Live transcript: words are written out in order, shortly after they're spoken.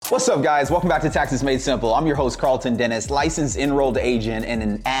What's up, guys? Welcome back to Taxes Made Simple. I'm your host, Carlton Dennis, licensed enrolled agent and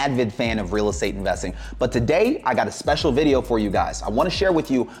an avid fan of real estate investing. But today, I got a special video for you guys. I want to share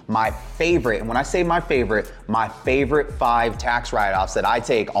with you my favorite, and when I say my favorite 5 tax write-offs that I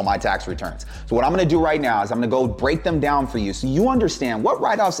take on my tax returns. So what I'm going to do right now is I'm going to go break them down for you so you understand what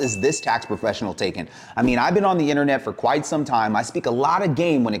write-offs is this tax professional taking. I mean, I've been on the internet for quite some time. I speak a lot of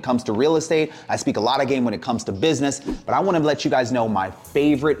game when it comes to real estate. I speak a lot of game when it comes to business, but I want to let you guys know my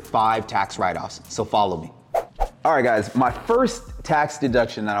favorite 5 tax write-offs. So follow me. All right, guys, my first tax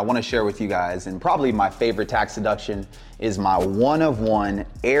deduction that I want to share with you guys, and probably my favorite tax deduction, is my one-of-one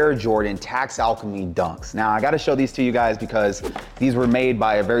Air Jordan Tax Alchemy Dunks. Now, I got to show these to you guys because these were made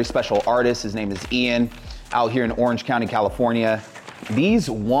by a very special artist. His name is Ian, out here in Orange County, California. These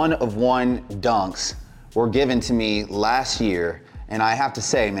one-of-one Dunks were given to me last year, and I have to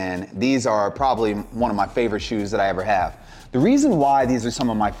say, man, these are probably one of my favorite shoes that I ever have. The reason why these are some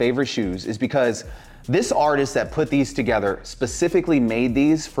of my favorite shoes is because this artist that put these together specifically made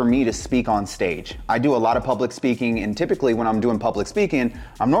these for me to speak on stage. I do a lot of public speaking, and typically when I'm doing public speaking,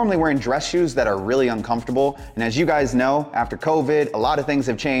 I'm normally wearing dress shoes that are really uncomfortable. And as you guys know, after COVID, a lot of things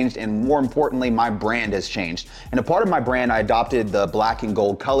have changed, and more importantly, my brand has changed. And a part of my brand, I adopted the black and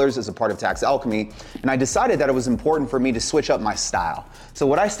gold colors as a part of Tax Alchemy, and I decided that it was important for me to switch up my style. So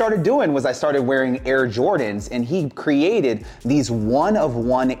what I started doing was I started wearing Air Jordans, and he created these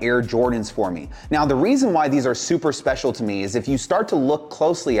one-of-one Air Jordans for me. Now, the reason why these are super special to me is if you start to look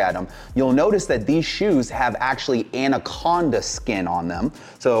closely at them, you'll notice that these shoes have actually anaconda skin on them.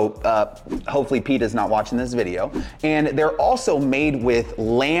 So hopefully Pete is not watching this video. And they're also made with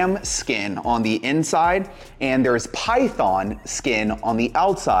lamb skin on the inside, and there's python skin on the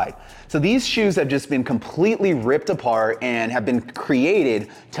outside. So these shoes have just been completely ripped apart and have been created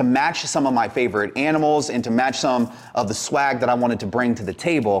to match some of my favorite animals and to match some of the swag that I wanted to bring to the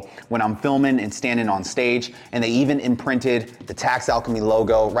table when I'm filming and standing on stage. And they even imprinted the Tax Alchemy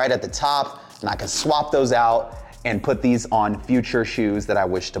logo right at the top, and I can swap those out and put these on future shoes that I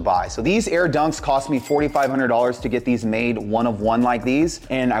wish to buy. So these Air Dunks cost me $4,500 to get these made one-of-one like these,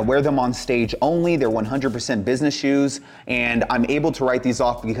 and I wear them on stage only. They're 100% business shoes, and I'm able to write these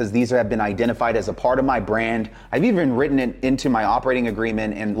off because these have been identified as a part of my brand. I've even written it into my operating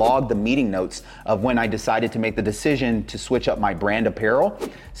agreement and logged the meeting notes of when I decided to make the decision to switch up my brand apparel.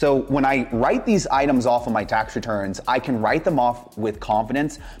 So when I write these items off on my tax returns, I can write them off with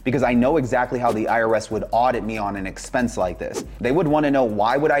confidence because I know exactly how the IRS would audit me on an expense like this. They would want to know,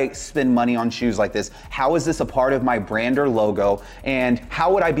 why would I spend money on shoes like this? How is this a part of my brand or logo? And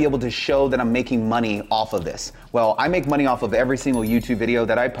how would I be able to show that I'm making money off of this? Well, I make money off of every single YouTube video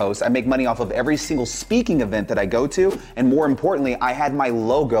that I post. I make money off of every single speaking event that I go to. And more importantly, I had my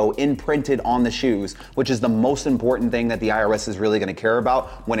logo imprinted on the shoes, which is the most important thing that the IRS is really going to care about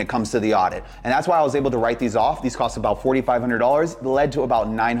when it comes to the audit. And that's why I was able to write these off. These cost about $4,500, led to about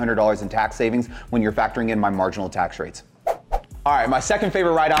 $900 in tax savings when you're factoring in my marginal tax rates. All right, my second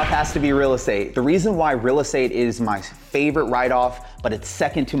favorite write-off has to be real estate. The reason why real estate is my favorite write-off, but it's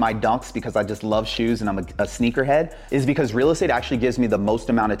second to my Dunks because I just love shoes and I'm a sneakerhead, is because real estate actually gives me the most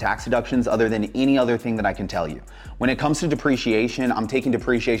amount of tax deductions other than any other thing that I can tell you. When it comes to depreciation, I'm taking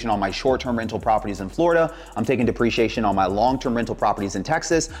depreciation on my short-term rental properties in Florida. I'm taking depreciation on my long-term rental properties in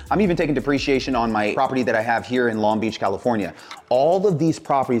Texas. I'm even taking depreciation on my property that I have here in Long Beach, California. All of these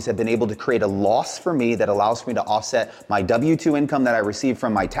properties have been able to create a loss for me that allows me to offset my W-2 income that I receive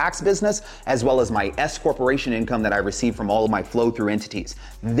from my tax business, as well as my S corporation income that I receive from all of my flow-through entities.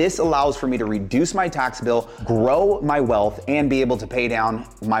 This allows for me to reduce my tax bill, grow my wealth, and be able to pay down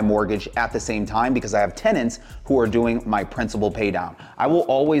my mortgage at the same time because I have tenants who are doing my principal pay down. I will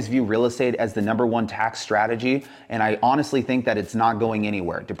always view real estate as the #1 tax strategy, and I honestly think that it's not going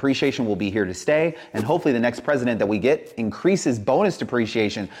anywhere. Depreciation will be here to stay, and hopefully the next president that we get increases bonus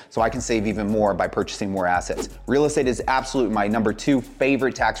depreciation so I can save even more by purchasing more assets. Real estate is absolutely my #2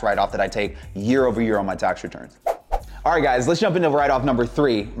 favorite tax write-off that I take year over year on my tax returns. All right, guys, let's jump into write-off number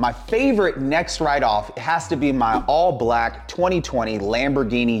 3. My favorite next write-off has to be my all-black 2020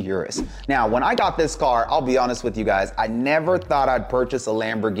 Lamborghini Urus. Now, when I got this car, I'll be honest with you guys, I never thought I'd purchase a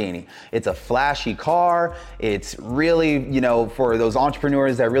Lamborghini. It's a flashy car. It's really, for those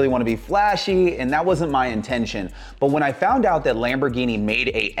entrepreneurs that really want to be flashy, and that wasn't my intention. But when I found out that Lamborghini made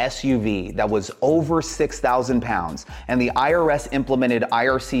a SUV that was over 6,000 pounds, and the IRS implemented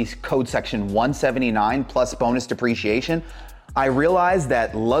IRC code section 179 plus bonus depreciation, I realized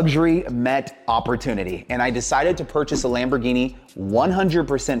that luxury met opportunity, and I decided to purchase a Lamborghini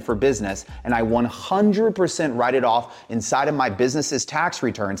 100% for business, and I 100% write it off inside of my business's tax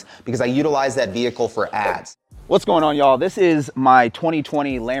returns because I utilize that vehicle for ads. What's going on, y'all? This is my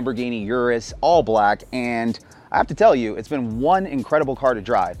 2020 Lamborghini Urus all black, and I have to tell you, it's been one incredible car to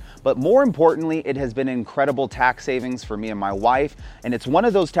drive, but more importantly, it has been incredible tax savings for me and my wife, and it's one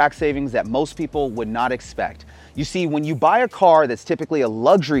of those tax savings that most people would not expect. You see, when you buy a car that's typically a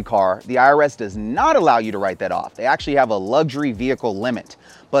luxury car, the IRS does not allow you to write that off. They actually have a luxury vehicle limit.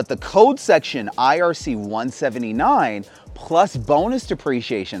 But the code section IRC 179 plus bonus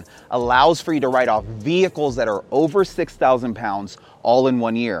depreciation allows for you to write off vehicles that are over 6,000 pounds all in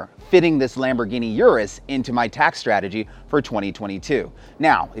 1 year, fitting this Lamborghini Urus into my tax strategy for 2022.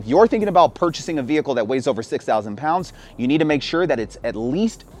 Now, if you're thinking about purchasing a vehicle that weighs over 6,000 pounds, you need to make sure that it's at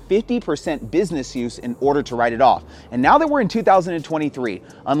least 50% business use in order to write it off. And now that we're in 2023,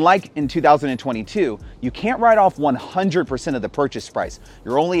 unlike in 2022, you can't write off 100% of the purchase price.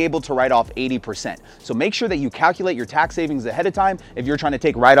 You're only able to write off 80%. So make sure that you calculate your tax savings ahead of time if you're trying to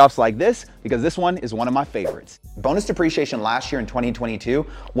take write-offs like this, because this one is one of my favorites. Bonus depreciation last year in 2022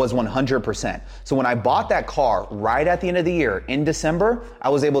 was 100%. So when I bought that car right at the end of the year in December, I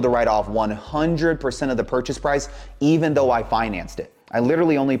was able to write off 100% of the purchase price, even though I financed it. I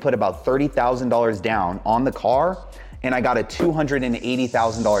literally only put about $30,000 down on the car, and I got a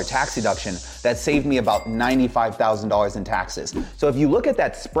 $280,000 tax deduction that saved me about $95,000 in taxes. So if you look at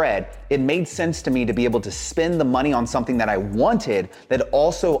that spread, it made sense to me to be able to spend the money on something that I wanted that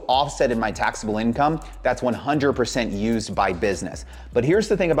also offsetted my taxable income that's 100% used by business. But here's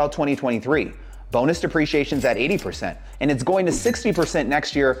the thing about 2023. Bonus depreciation's at 80%, and it's going to 60%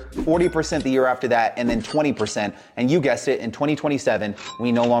 next year, 40% the year after that, and then 20%. And you guessed it, in 2027,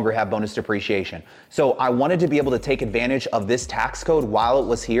 we no longer have bonus depreciation. So I wanted to be able to take advantage of this tax code while it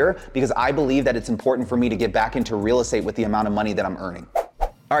was here, because I believe that it's important for me to get back into real estate with the amount of money that I'm earning.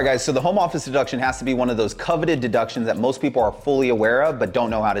 All right, guys, so the home office deduction has to be one of those coveted deductions that most people are fully aware of but don't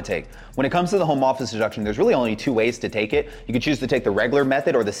know how to take. When it comes to the home office deduction, there's really only two ways to take it. You can choose to take the regular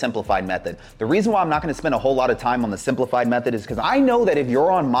method or the simplified method. The reason why I'm not gonna spend a whole lot of time on the simplified method is because I know that if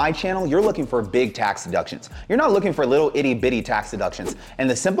you're on my channel, you're looking for big tax deductions. You're not looking for little itty bitty tax deductions. And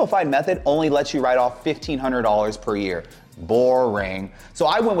the simplified method only lets you write off $1,500 per year. Boring. So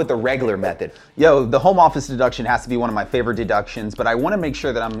I went with the regular method. Yo, the home office deduction has to be one of my favorite deductions, but I want to make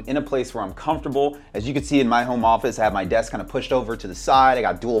sure that I'm in a place where I'm comfortable. As you can see in my home office, I have my desk kind of pushed over to the side. I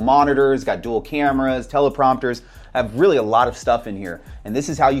got dual monitors, got dual cameras, teleprompters. I have really a lot of stuff in here. And this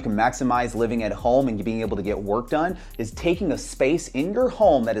is how you can maximize living at home and being able to get work done, is taking a space in your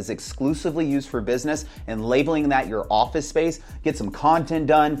home that is exclusively used for business and labeling that your office space. Get some content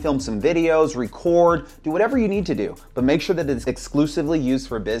done, film some videos, record, do whatever you need to do. But make sure that it's exclusively used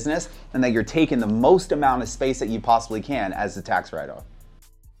for business and that you're taking the most amount of space that you possibly can as a tax write-off.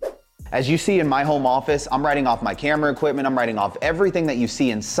 As you see in my home office, I'm writing off my camera equipment, I'm writing off everything that you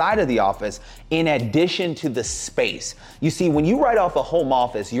see inside of the office in addition to the space. You see, when you write off a home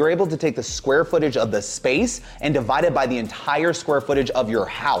office, you're able to take the square footage of the space and divide it by the entire square footage of your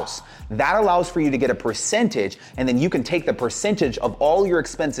house. That allows for you to get a percentage, and then you can take the percentage of all your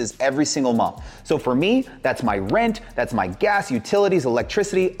expenses every single month. So for me, that's my rent, that's my gas, utilities,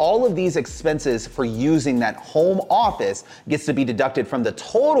 electricity, all of these expenses for using that home office gets to be deducted from the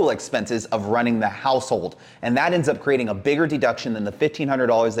total expenses of running the household. And that ends up creating a bigger deduction than the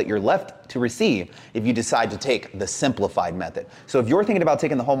 $1,500 that you're left to receive if you decide to take the simplified method. So if you're thinking about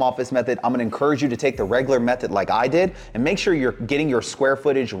taking the home office method, I'm gonna encourage you to take the regular method like I did, and make sure you're getting your square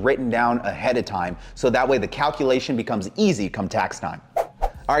footage written down ahead of time, so that way the calculation becomes easy come tax time.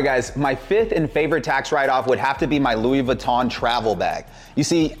 All right, guys, my fifth and favorite tax write-off would have to be my Louis Vuitton travel bag. You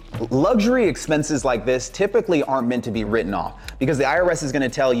see, luxury expenses like this typically aren't meant to be written off, because the IRS is gonna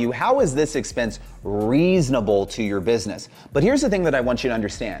tell you, how is this expense reasonable to your business? But here's the thing that I want you to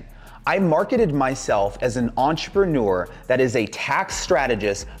understand. I marketed myself as an entrepreneur that is a tax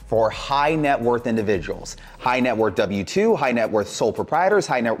strategist for high net worth individuals. High net worth W-2, high net worth sole proprietors,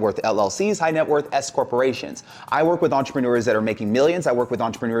 high net worth LLCs, high net worth S corporations. I work with entrepreneurs that are making millions. I work with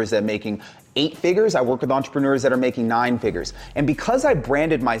entrepreneurs that are making 8 figures. I work with entrepreneurs that are making 9 figures. And because I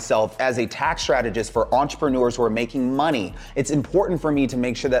branded myself as a tax strategist for entrepreneurs who are making money, it's important for me to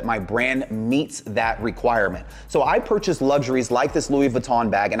make sure that my brand meets that requirement. So I purchased luxuries like this Louis Vuitton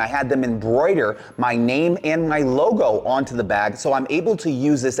bag, and I had them embroider my name and my logo onto the bag, so I'm able to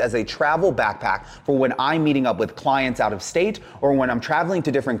use this as a travel backpack for when I'm meeting up with clients out of state or when I'm traveling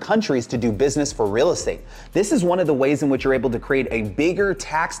to different countries to do business for real estate. This is one of the ways in which you're able to create a bigger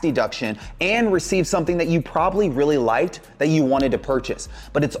tax deduction and receive something that you probably really liked that you wanted to purchase.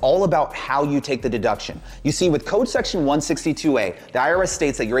 But it's all about how you take the deduction. You see, with Code Section 162A, the IRS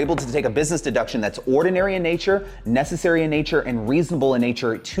states that you're able to take a business deduction that's ordinary in nature, necessary in nature, and reasonable in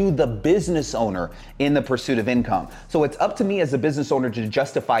nature to the business owner in the pursuit of income. So it's up to me as a business owner to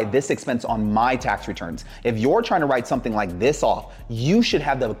justify this expense on my tax returns. If you're trying to write something like this off, you should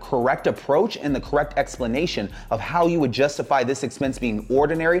have the correct approach and the correct explanation of how you would justify this expense being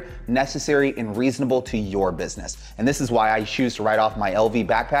ordinary, necessary, and reasonable to your business. And this is why I choose to write off my LV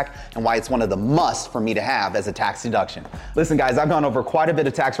backpack and why it's one of the musts for me to have as a tax deduction. Listen guys, I've gone over quite a bit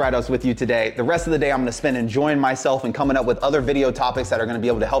of tax write-offs with you today. The rest of the day I'm gonna spend enjoying myself and coming up with other video topics that are gonna be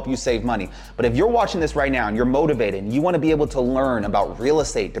able to help you save money. But if you're watching this right now and you're motivated and you wanna be able to learn about real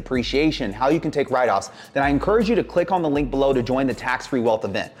estate, depreciation, how you can take write-offs, then I encourage you to click on the link below to join the Tax-Free Wealth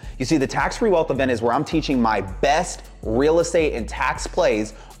event. You see, the Tax-Free Wealth event is where I'm teaching my best real estate and tax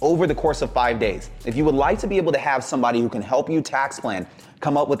plays over the course of 5 days. If you would like to be able to have somebody who can help you tax plan,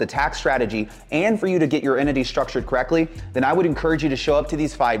 come up with a tax strategy, and for you to get your entity structured correctly, then I would encourage you to show up to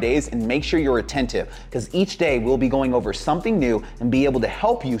these 5 days and make sure you're attentive, because each day we'll be going over something new and be able to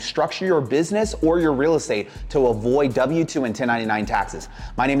help you structure your business or your real estate to avoid W-2 and 1099 taxes.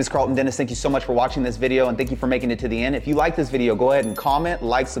 My name is Carlton Dennis. Thank you so much for watching this video, and thank you for making it to the end. If you like this video, go ahead and comment,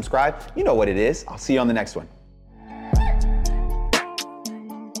 like, subscribe. You know what it is. I'll see you on the next one.